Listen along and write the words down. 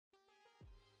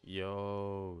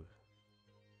Yo,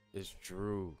 it's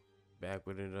Drew back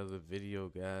with another video,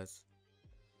 guys.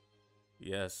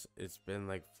 Yes, it's been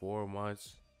like 4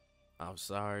 months. I'm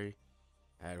sorry,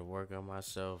 I had to work on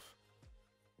myself.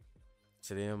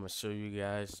 Today, I'm gonna show you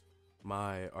guys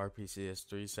my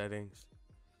RPCS3 settings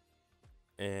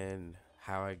and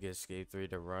how I get Skate 3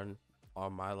 to run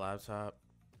on my laptop.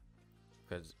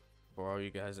 Because for all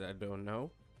you guys that don't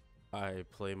know, I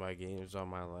play my games on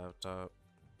my laptop.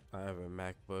 I have a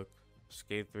MacBook.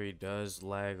 Skate 3 does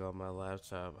lag on my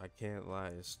laptop. I can't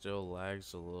lie, it still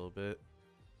lags a little bit.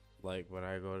 Like when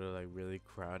I go to like really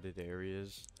crowded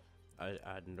areas,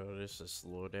 I notice a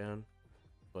slowdown,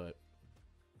 but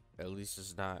at least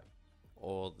it's not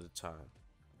all the time.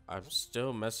 I'm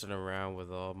still messing around with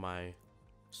all my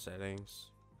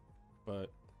settings,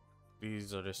 but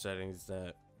these are the settings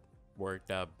that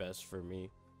worked out best for me.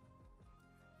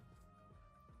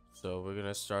 So we're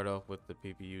gonna start off with the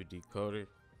PPU decoder.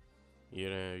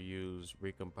 You're gonna use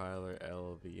recompiler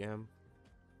LLVM,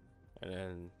 and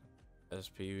then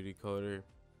SPU decoder,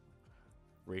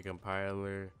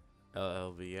 recompiler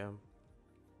LLVM,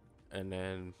 and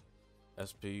then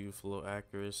SPU float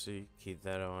accuracy. Keep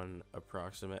that on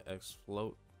approximate X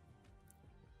float.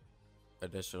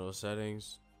 Additional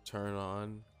settings: turn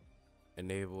on,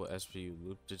 enable SPU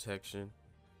loop detection.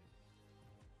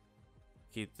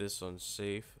 Keep this on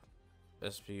safe.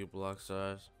 SPU block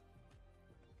size.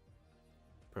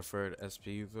 Preferred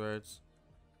SPU threads.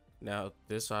 Now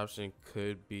this option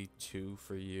could be 2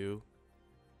 for you,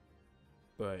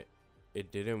 but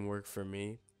it didn't work for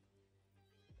me,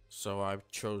 so I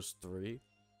chose 3,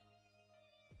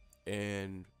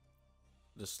 and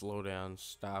the slowdown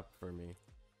stopped for me.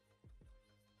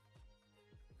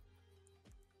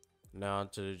 Now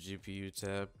onto the GPU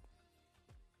tab.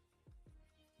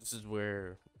 This is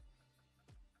where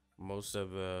most of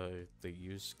the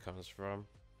use comes from.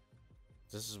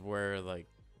 This is where like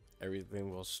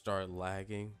everything will start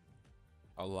lagging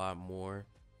a lot more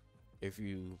if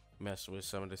you mess with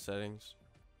some of the settings.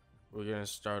 We're gonna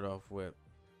start off with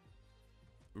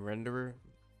renderer.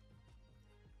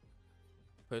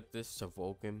 Put this to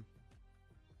Vulkan.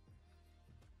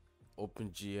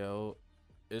 OpenGL,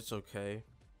 it's okay,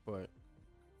 but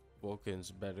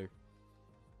Vulkan's better.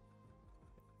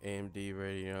 AMD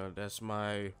Radeon, that's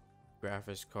my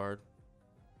graphics card.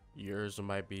 Yours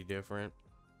might be different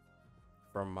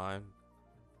from mine.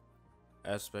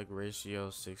 Aspect ratio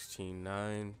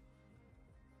 16:9.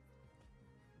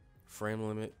 Frame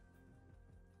limit,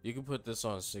 you can put this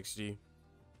on 60.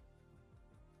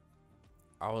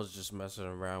 I was just messing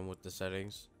around with the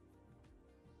settings.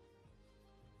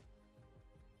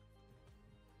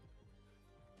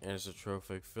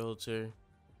 Anisotropic filter,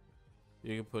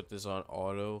 you can put this on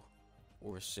auto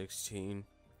or 16.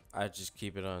 I just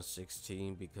keep it on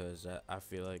 16 because I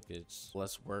feel like it's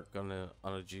less work on a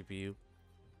GPU.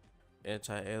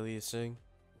 Anti-aliasing,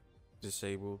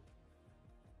 disable.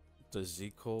 The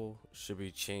Z-code should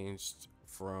be changed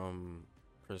from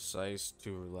precise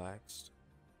to relaxed.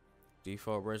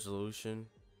 Default resolution,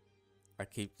 I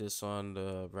keep this on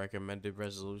the recommended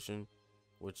resolution,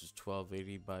 which is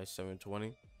 1280 by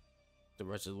 720. The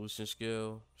resolution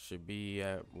scale should be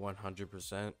at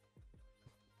 100%.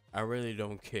 I really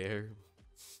don't care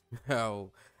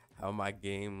how my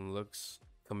game looks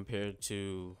compared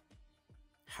to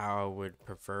how I would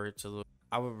prefer it to look.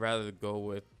 I would rather go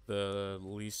with the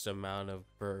least amount of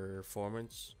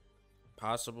performance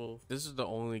possible. This is the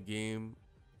only game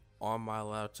on my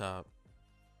laptop,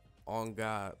 on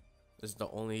God, this is the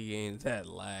only game that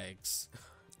lags.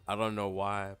 I don't know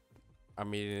why. I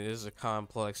mean, it is a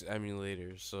complex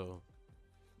emulator, so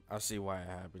I see why it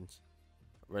happens.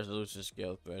 Resolution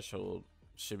scale threshold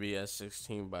should be at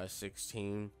 16 by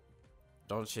 16.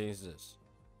 Don't change this.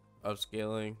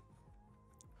 Upscaling.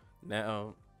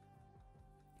 Now,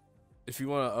 if you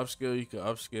want to upscale, you can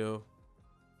upscale.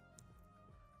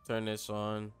 Turn this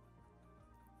on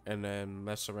and then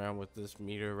mess around with this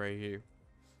meter right here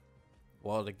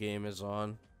while the game is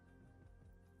on,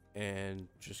 and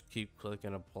just keep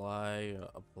clicking apply,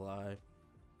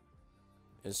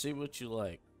 and see what you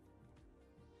like.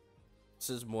 This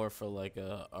is more for like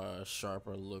a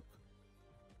sharper look.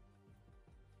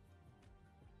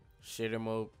 Shader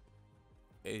mode,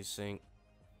 async.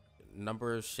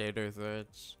 Number of shader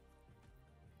threads,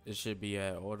 it should be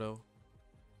at auto.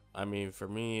 I mean, for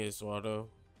me it's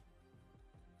auto,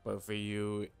 but for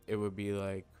you it would be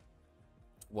like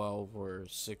 12 or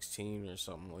 16 or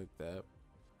something like that.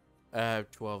 I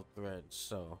have 12 threads,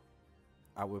 so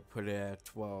I would put it at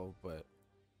 12, but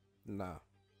nah.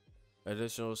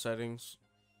 Additional settings,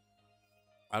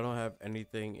 I don't have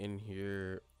anything in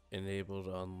here enabled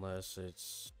unless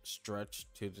it's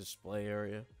stretched to display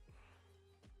area.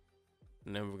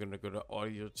 And then we're gonna go to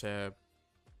audio tab.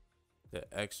 The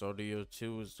X audio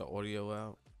 2 is the audio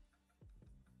out.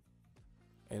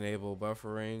 Enable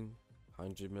buffering,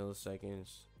 100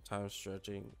 milliseconds, time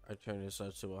stretching. I turn this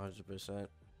up to 100%.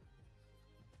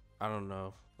 I don't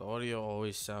know. The audio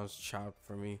always sounds chopped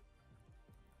for me.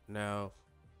 Now,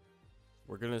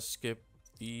 we're gonna skip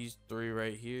these three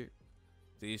right here.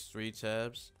 These three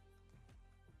tabs.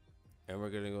 And we're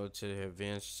gonna go to the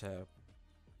advanced tab.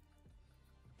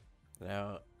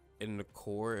 Now, in the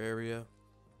core area,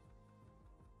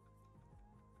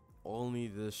 only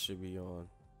this should be on.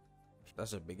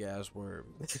 That's a big ass word.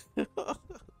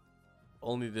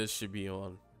 Only this should be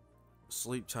on.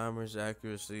 Sleep timers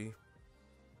accuracy.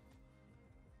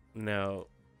 Now,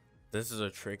 this is a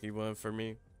tricky one for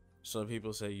me. Some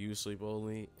people say use sleep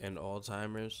only and all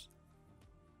timers,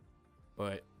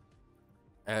 but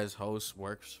as host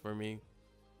works for me.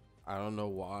 I don't know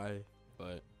why,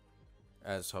 but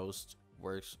as host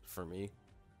works for me.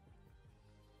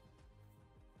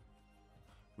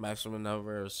 Maximum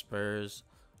number of spares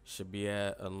should be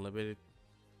at unlimited.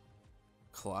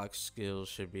 Clock skills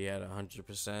should be at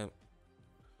 100%.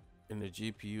 In the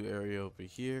GPU area over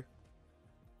here,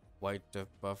 white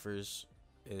depth buffers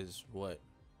is what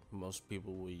most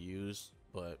people will use,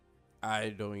 but I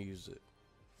don't use it.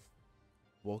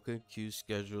 Vulkan queue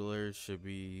scheduler should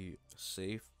be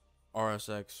safe.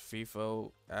 RSX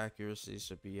FIFO accuracy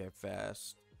should be at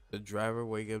fast. The driver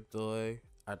wake up delay,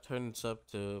 I turned this up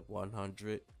to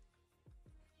 100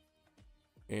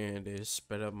 and it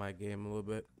sped up my game a little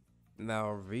bit.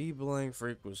 Now V-blank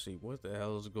frequency, what the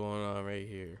hell is going on right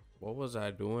here? What was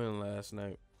I doing last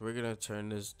night? We're gonna turn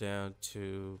this down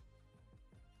to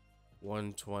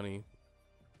 120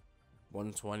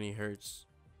 hertz.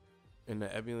 In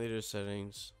the emulator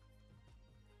settings,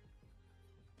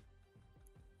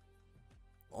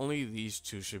 only these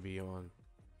two should be on.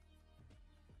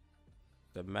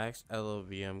 The max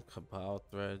LLVM compile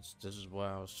threads, this is what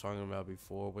I was talking about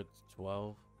before with the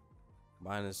 12.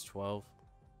 Mine is 12,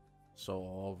 so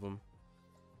all of them.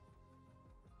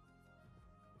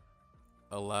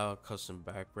 Allow a custom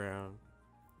background.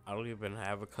 I don't even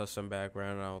have a custom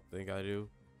background, I don't think I do.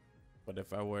 But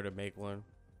if I were to make one,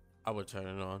 I would turn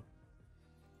it on.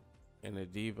 In the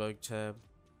debug tab,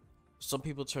 some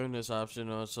people turn this option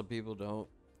on, some people don't.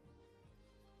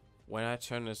 When I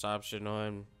turn this option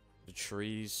on, the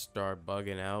trees start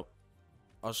bugging out.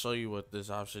 I'll show you what this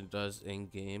option does in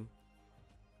game.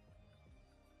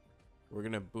 We're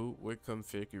gonna boot with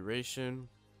configuration.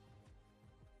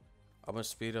 I'm gonna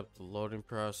speed up the loading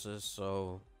process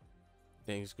so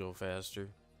things go faster.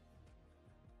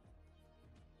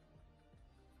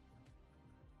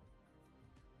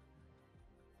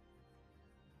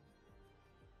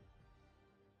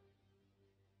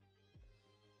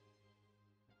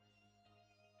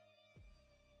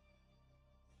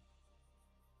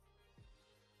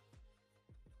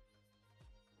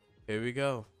 Here we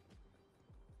go.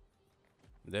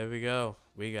 There we go.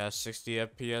 We got 60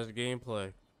 FPS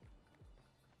gameplay.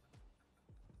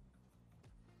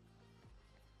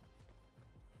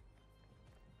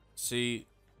 See,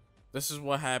 this is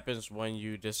what happens when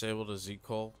you disable the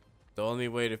Z-call. The only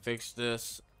way to fix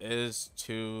this is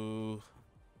to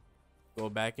go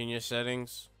back in your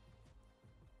settings,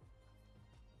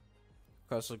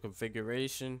 custom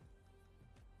configuration,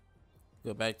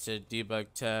 go back to the debug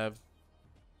tab,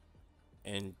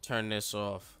 and turn this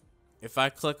off. If I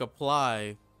click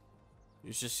apply,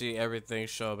 you should see everything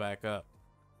show back up.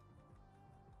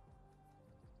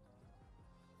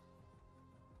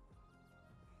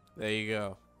 There you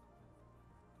go.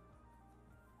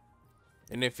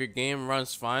 And if your game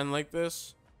runs fine like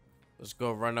this, let's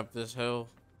go run up this hill.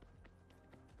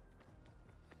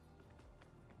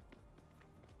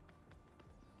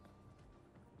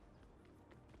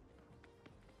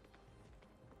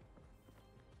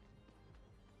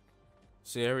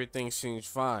 See, everything seems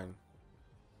fine.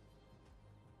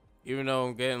 Even though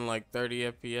I'm getting like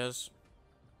 30 FPS,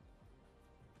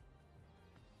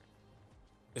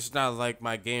 it's not like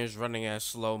my game's running at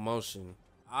slow motion.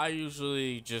 I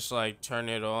usually just like turn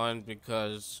it on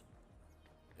because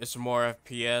it's more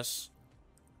FPS.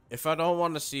 If I don't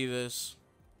want to see this,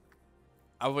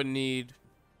 I would need,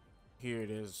 here it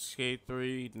is, Skate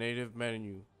 3 native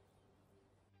menu.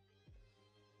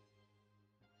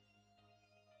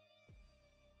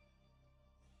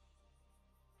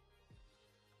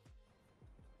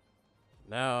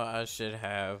 Now I should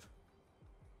have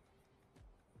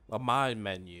a my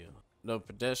menu. No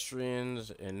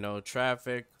pedestrians and no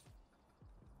traffic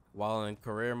while in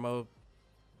career mode.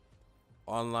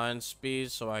 online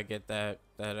speed, so I get that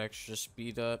extra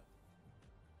speed up.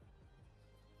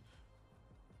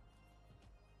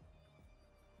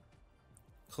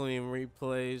 Clean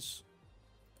replays,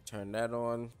 turn that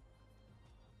on.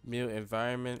 Mute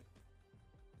environment,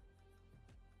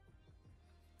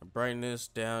 brightness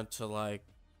down to like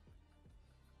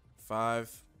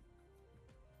 5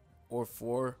 or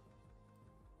 4.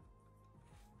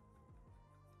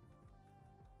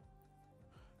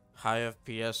 High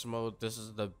FPS mode, this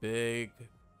is the big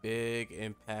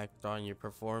impact on your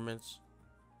performance.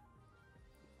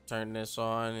 Turn this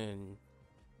on, and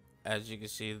as you can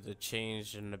see, the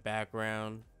change in the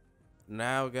background.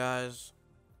 Now guys,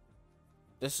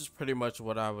 this is pretty much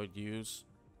what I would use.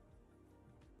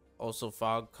 Also,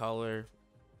 fog color,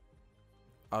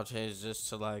 I'll change this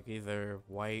to like either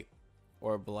white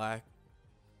or black.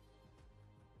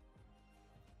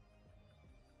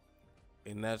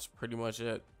 And that's pretty much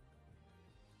it.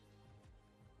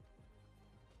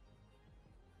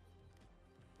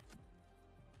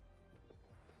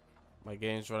 My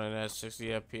game's running at 60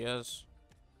 FPS.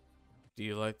 Do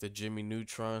you like the Jimmy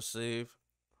Neutron save?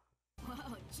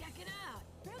 Whoa, check it out.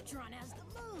 Neutron has the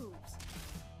moves.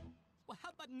 Well, how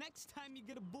about next time you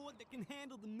get a board that can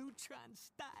handle the Neutron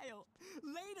style?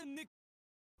 Later, Nick.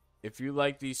 If you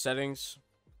like these settings,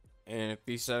 and if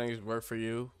these settings work for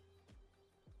you,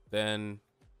 then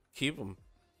keep them.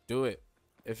 Do it.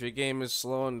 If your game is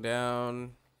slowing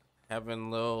down,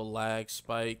 having little lag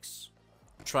spikes,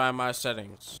 try my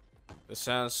settings. The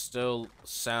sound still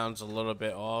sounds a little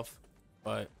bit off,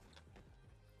 but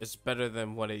it's better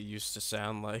than what it used to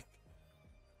sound like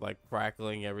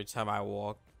crackling every time I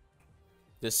walk.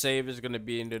 The save is going to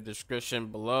be in the description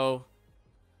below,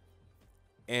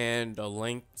 and a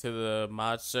link to the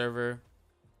mod server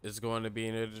is going to be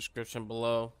in the description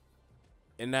below.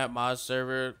 In that mod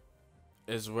server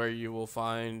is where you will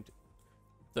find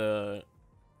the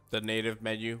native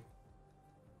menu.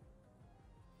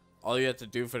 All you have to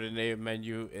do for the native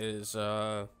menu is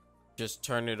just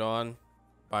turn it on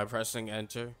by pressing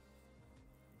enter,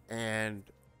 and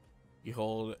you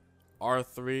hold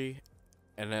R3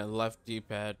 and then left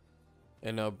D-pad,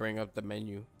 and it'll bring up the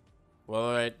menu. Well,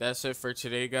 alright, that's it for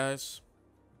today, guys.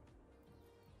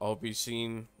 I hope you've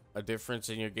seen a difference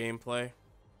in your gameplay,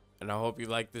 and I hope you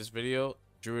like this video.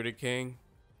 Drew the King,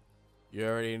 you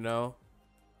already know.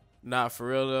 Not for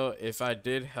real though, if I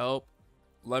did help,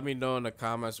 let me know in the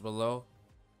comments below,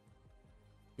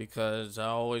 because I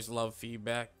always love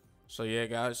feedback. So yeah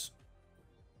guys,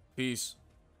 peace.